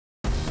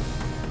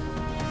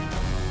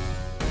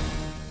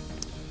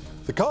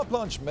The Carte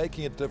Blanche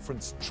Making a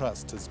Difference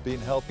Trust has been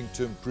helping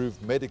to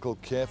improve medical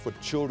care for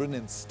children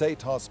in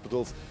state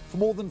hospitals for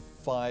more than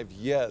 5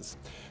 years.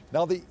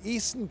 Now, the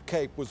Eastern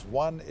Cape was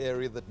one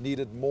area that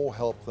needed more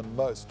help than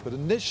most, but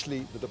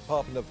initially the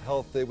Department of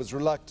Health there was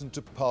reluctant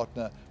to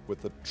partner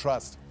with the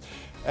trust.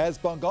 As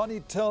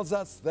Bongani tells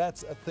us,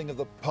 that's a thing of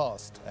the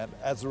past, and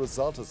as a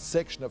result, a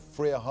section of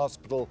Frere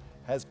Hospital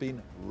has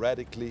been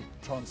radically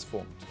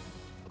transformed.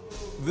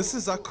 This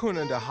is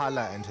Akuna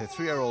Ndahala and her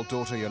 3-year-old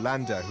daughter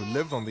Yolanda, who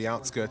live on the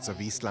outskirts of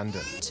East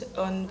London.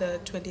 On the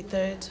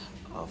 23rd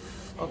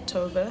of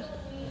October,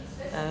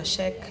 a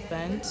shack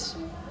burnt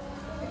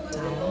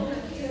down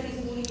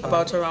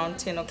about around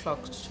 10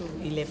 o'clock to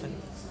 11.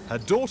 Her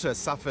daughter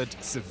suffered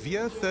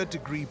severe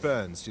third-degree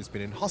burns. She's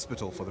been in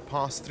hospital for the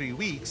past 3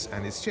 weeks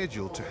and is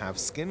scheduled to have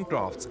skin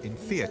grafts in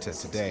theatre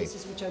today.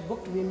 Cases which I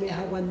booked, we may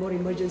have one more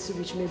emergency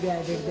which may be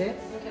added there.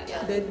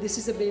 Then this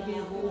is a baby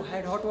who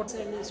had hot water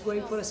and is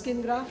going for a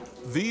skin graft.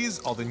 These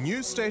are the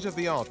new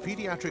state-of-the-art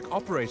paediatric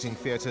operating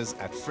theatres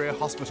at Frere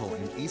Hospital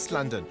in East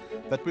London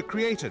that were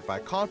created by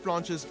Carte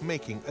Blanche's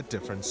Making a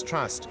Difference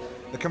Trust.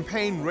 The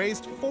campaign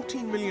raised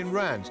 14 million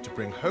rand to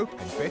bring hope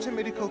and better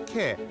medical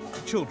care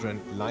to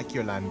children like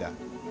Yolanda.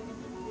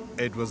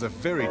 It was a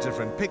very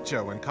different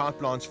picture when Carte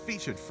Blanche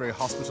featured Frere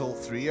Hospital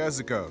 3 years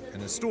ago in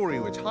a story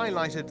which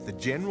highlighted the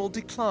general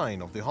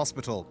decline of the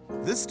hospital.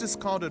 This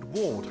discarded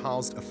ward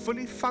housed a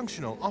fully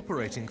functional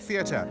operating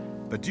theatre,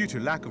 but due to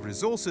lack of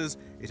resources,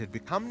 it had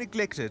become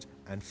neglected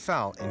and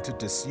fell into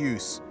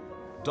disuse.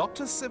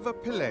 Dr. Siva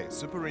Pillay,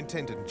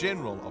 Superintendent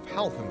General of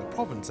Health in the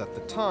province at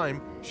the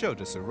time,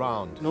 showed us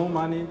around. No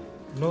money,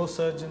 no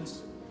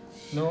surgeons,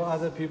 no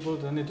other people,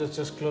 then it was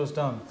just closed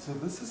down. So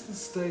this is the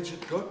stage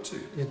it got to?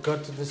 It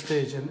got to the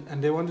stage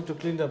and they wanted to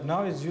clean it up.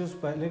 Now it's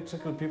used by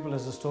electrical people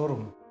as a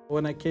storeroom.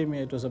 When I came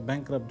here, it was a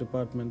bankrupt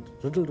department,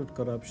 riddled with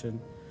corruption,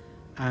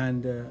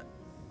 and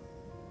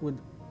with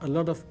a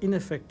lot of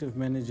ineffective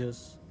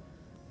managers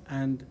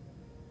and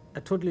a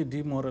totally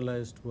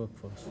demoralized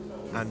workforce.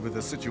 And with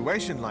a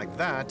situation like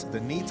that, the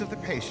needs of the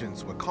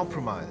patients were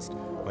compromised.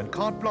 When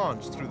Carte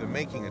Blanche, through the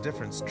Making a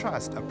Difference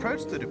Trust,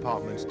 approached the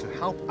department to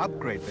help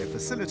upgrade their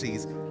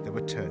facilities, they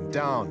were turned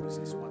down.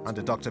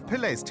 Under Dr.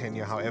 Pillay's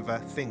tenure, however,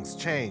 things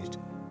changed.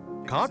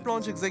 Carte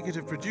Blanche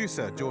executive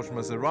producer George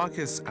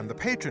Mazarakis and the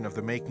patron of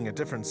the Making a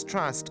Difference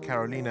Trust,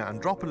 Carolina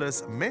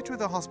Andropoulos, met with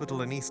the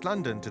hospital in East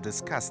London to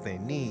discuss their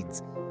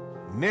needs.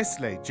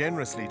 Nestle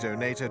generously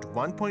donated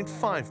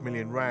 1.5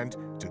 million rand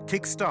to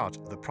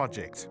kickstart the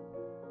project.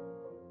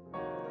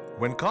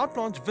 When Carte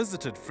Blanche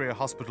visited Frere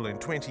Hospital in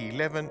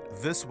 2011,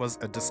 this was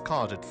a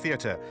discarded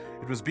theatre.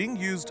 It was being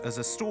used as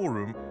a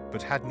storeroom,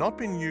 but had not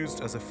been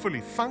used as a fully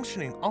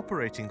functioning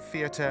operating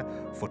theatre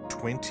for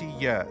 20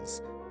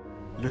 years.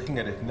 Looking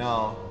at it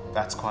now,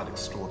 that's quite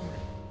extraordinary.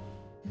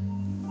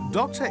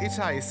 Dr.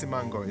 Itai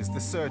Simango is the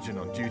surgeon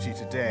on duty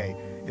today.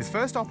 His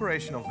first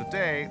operation of the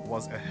day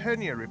was a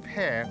hernia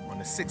repair on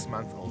a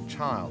 6-month-old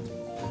child.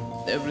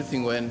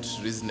 Everything went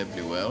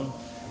reasonably well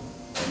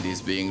and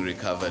is being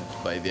recovered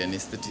by the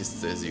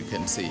anesthetists, as you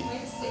can see.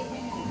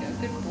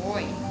 Good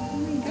boy.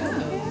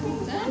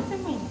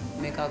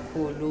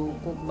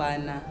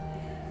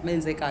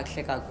 menze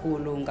kahle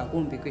kakhulu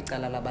ngakumbi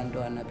kwicala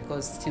labantwana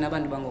because thina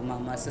abantu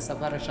bangomama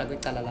sisafarisha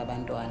kwicala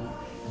labantwana.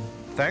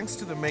 Thanks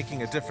to the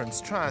Making a Difference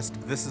Trust,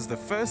 this is the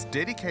first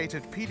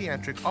dedicated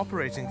paediatric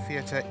operating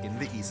theatre in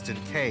the Eastern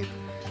Cape.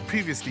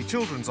 Previously,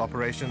 children's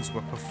operations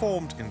were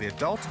performed in the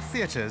adult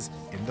theatres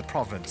in the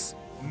province.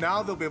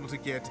 Now they'll be able to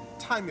get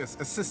timeless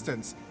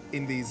assistance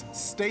in these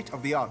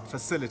state-of-the-art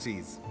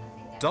facilities.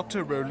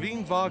 Dr.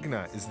 Rolene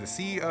Wagner is the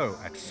CEO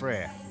at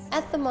Frere.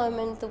 At the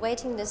moment, the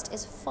waiting list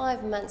is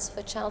 5 months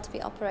for a child to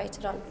be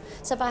operated on.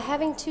 So by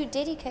having 2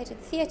 dedicated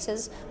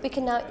theatres, we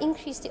can now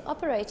increase the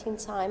operating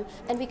time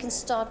and we can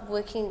start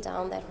working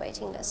down that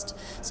waiting list.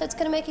 So it's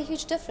going to make a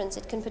huge difference.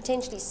 It can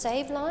potentially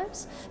save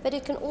lives, but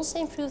it can also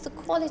improve the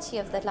quality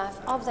of the life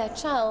of that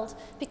child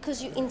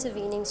because you're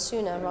intervening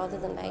sooner rather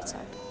than later.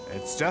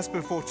 It's just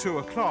before 2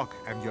 o'clock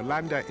and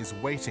Yolanda is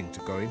waiting to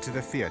go into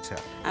the theatre.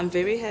 I'm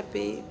very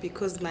happy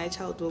because my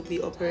child will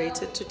be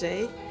operated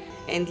today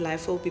and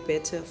life will be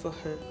better for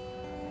her.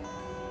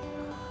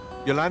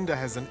 Yolanda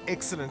has an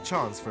excellent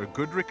chance for a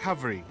good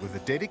recovery with a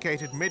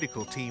dedicated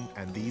medical team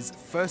and these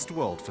first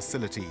world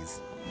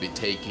facilities. Be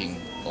taking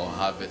or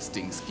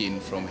harvesting skin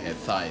from her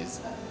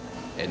thighs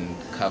and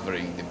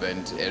covering the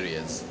burnt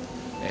areas,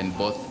 and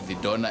both the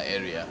donor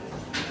area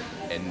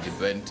and the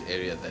burnt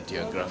area that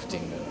you're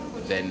grafting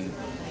then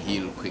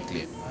heal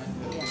quickly.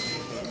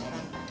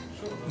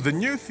 The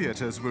new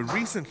theatres were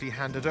recently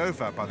handed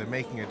over by the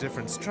Making a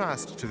Difference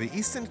Trust to the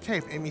Eastern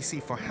Cape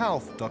MEC for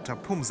Health, Dr.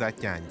 Phumza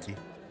Tyanki.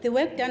 The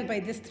work done by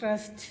this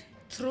trust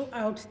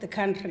throughout the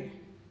country,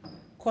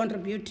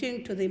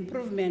 contributing to the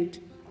improvement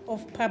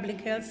of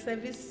public health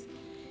service,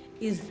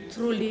 is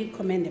truly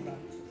commendable.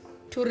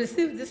 To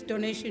receive this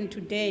donation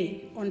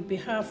today on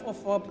behalf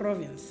of our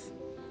province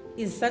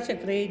is such a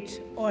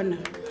great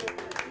honor.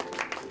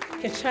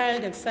 A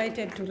child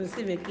excited to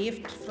receive a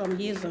gift from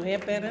his or her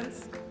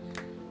parents,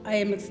 I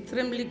am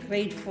extremely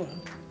grateful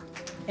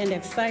and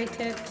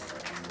excited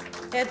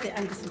at the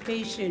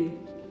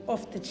anticipation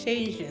of the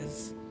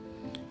changes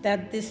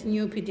that this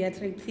new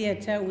pediatric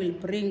theatre will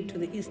bring to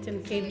the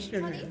Eastern Cape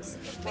children.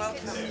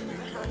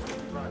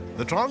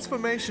 The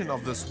transformation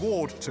of this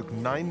ward took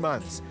 9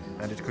 months,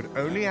 and it could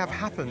only have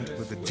happened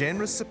with the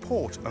generous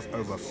support of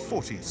over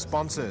 40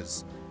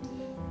 sponsors.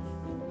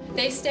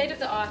 They're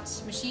state-of-the-art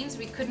machines.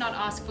 We could not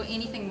ask for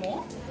anything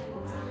more.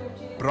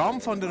 Bram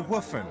van der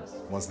Hoeven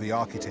was the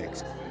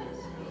architect.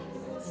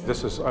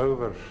 This is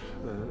over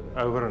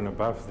and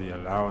above the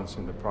allowance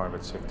in the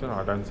private sector.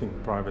 I don't think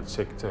the private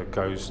sector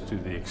goes to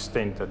the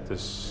extent that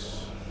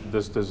this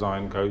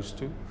design goes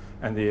to,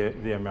 and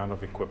the amount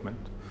of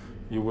equipment.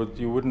 You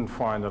wouldn't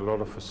find a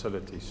lot of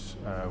facilities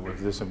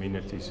with these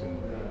amenities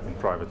in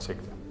private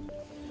sector.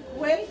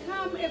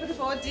 Welcome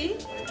everybody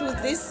to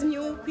this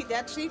new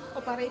pediatric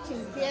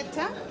operating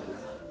theatre.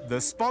 The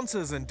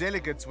sponsors and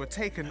delegates were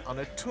taken on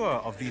a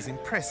tour of these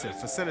impressive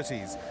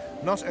facilities.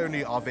 Not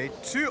only are there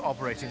 2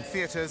 operating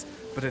theatres,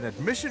 but an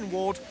admission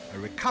ward, a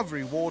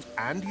recovery ward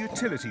and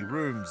utility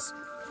rooms.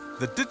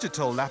 The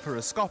digital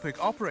laparoscopic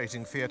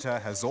operating theatre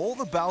has all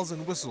the bells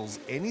and whistles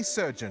any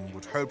surgeon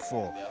would hope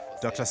for.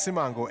 Dr.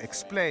 Simango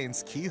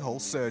explains keyhole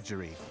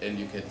surgery. And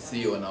you can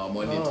see on our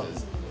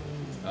monitors,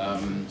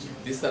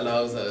 this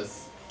allows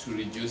us to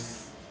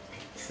reduce,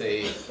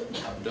 say,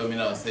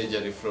 abdominal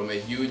surgery from a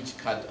huge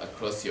cut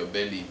across your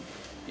belly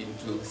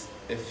into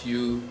a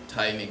few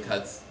tiny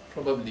cuts,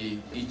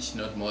 probably each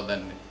not more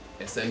than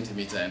 1.5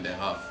 centimeters.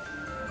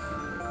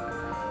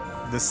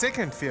 The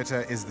second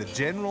theatre is the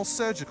general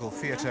surgical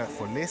theatre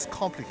for less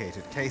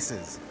complicated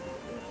cases.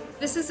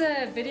 This is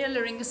a video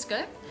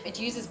laryngoscope. It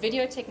uses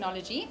video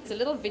technology. It's a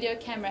little video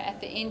camera at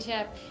the end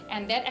here,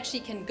 and that actually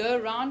can go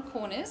around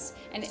corners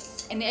and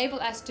enable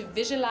us to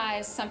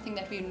visualize something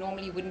that we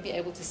normally wouldn't be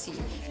able to see.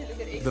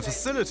 The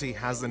facility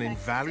has an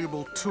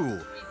invaluable tool,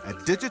 a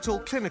digital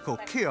clinical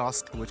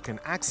kiosk which can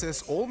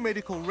access all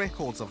medical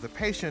records of the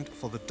patient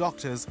for the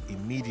doctors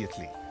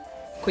immediately.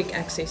 Quick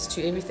access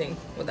to everything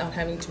without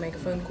having to make a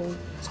phone call.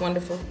 It's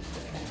wonderful.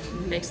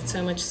 It makes it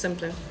so much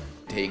simpler.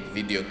 Take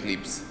video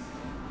clips.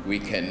 We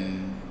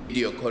can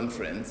video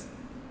conference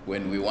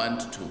when we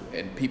want to,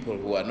 and people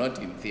who are not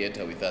in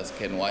theatre with us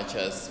can watch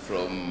us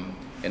from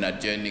an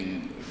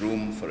adjoining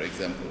room, for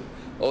example.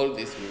 All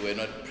this we were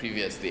not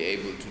previously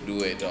able to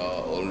do at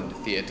our old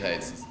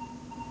theatres.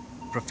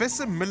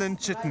 Professor Milan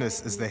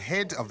Chitnis is the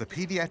head of the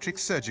paediatric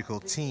surgical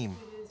team.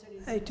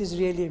 It is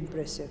really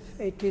impressive.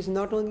 It is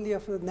not only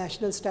of a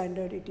national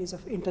standard, it is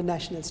of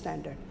international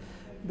standard,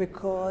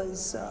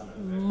 because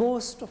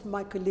most of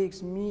my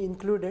colleagues, me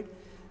included,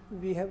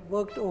 we have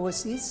worked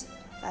overseas,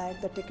 and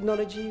the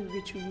technology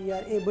which we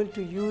are able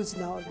to use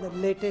now, the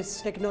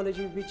latest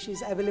technology which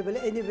is available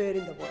anywhere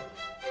in the world.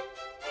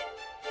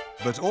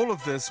 But all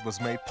of this was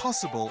made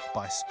possible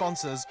by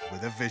sponsors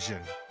with a vision.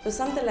 So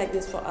something like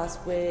this for us,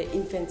 where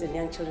infants and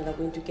young children are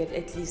going to get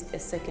at least a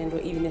second or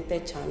even a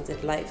third chance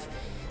at life,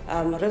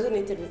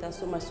 resonated with us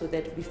so much so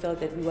that we felt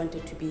that we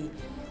wanted to be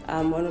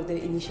one of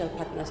the initial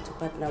partners to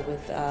partner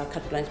with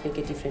Carte Blanche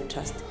Making different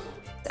trust.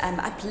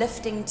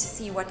 Uplifting to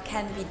see what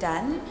can be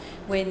done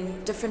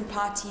when different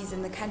parties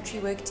in the country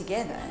work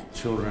together.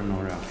 Children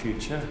are our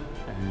future,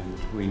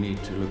 and we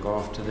need to look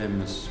after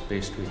them as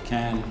best we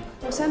can.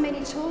 For so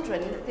many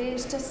children,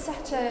 there's just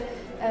such a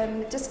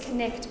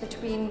disconnect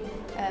between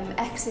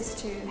access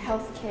to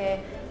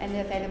healthcare and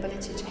the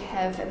availability to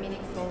have a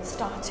meaningful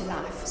start to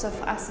life. So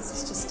for us, this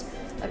is just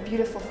a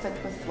beautiful fit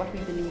with what we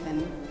believe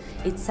in.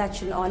 It's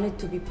such an honor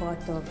to be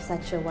part of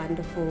such a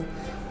wonderful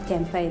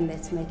campaign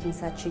that's making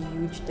such a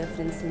huge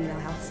difference in the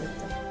health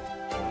sector.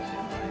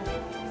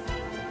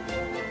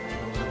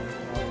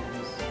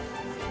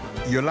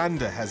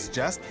 Yolanda has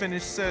just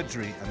finished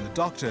surgery, and the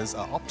doctors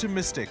are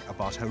optimistic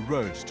about her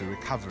road to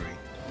recovery.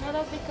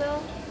 Hello,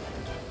 Pico.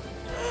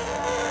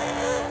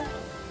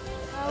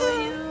 How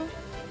are you?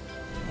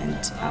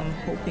 And I'm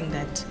hoping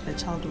that the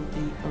child will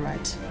be all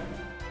right.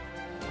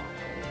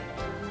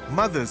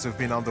 Mothers who've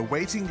been on the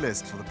waiting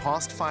list for the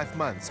past 5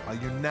 months are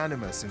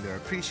unanimous in their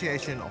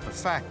appreciation of the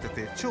fact that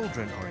their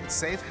children are in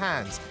safe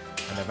hands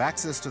and have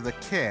access to the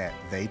care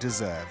they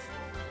deserve.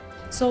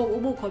 So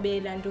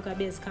ubukhobela ntuka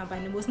bezi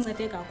company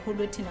busincede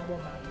kakhulu thina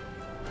bomama.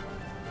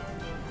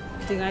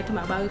 Ndingathi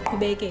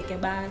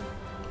mabayiqhubekeke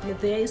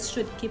they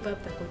should keep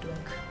up the good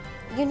work.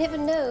 You never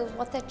know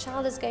what that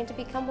child is going to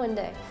become one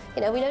day.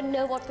 You know, we don't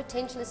know what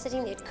potential is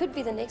sitting there. It could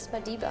be the next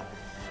Madiba.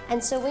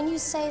 And so when you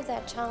save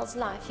that child's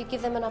life, you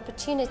give them an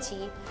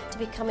opportunity to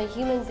become a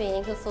human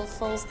being who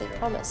fulfills their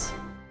promise.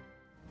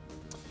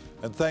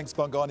 And thanks,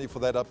 Bongani, for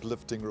that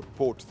uplifting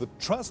report. The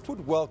Trust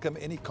would welcome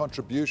any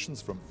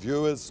contributions from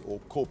viewers or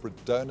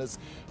corporate donors.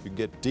 You can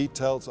get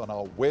details on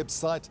our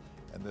website,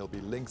 and there'll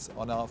be links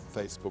on our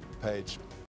Facebook page.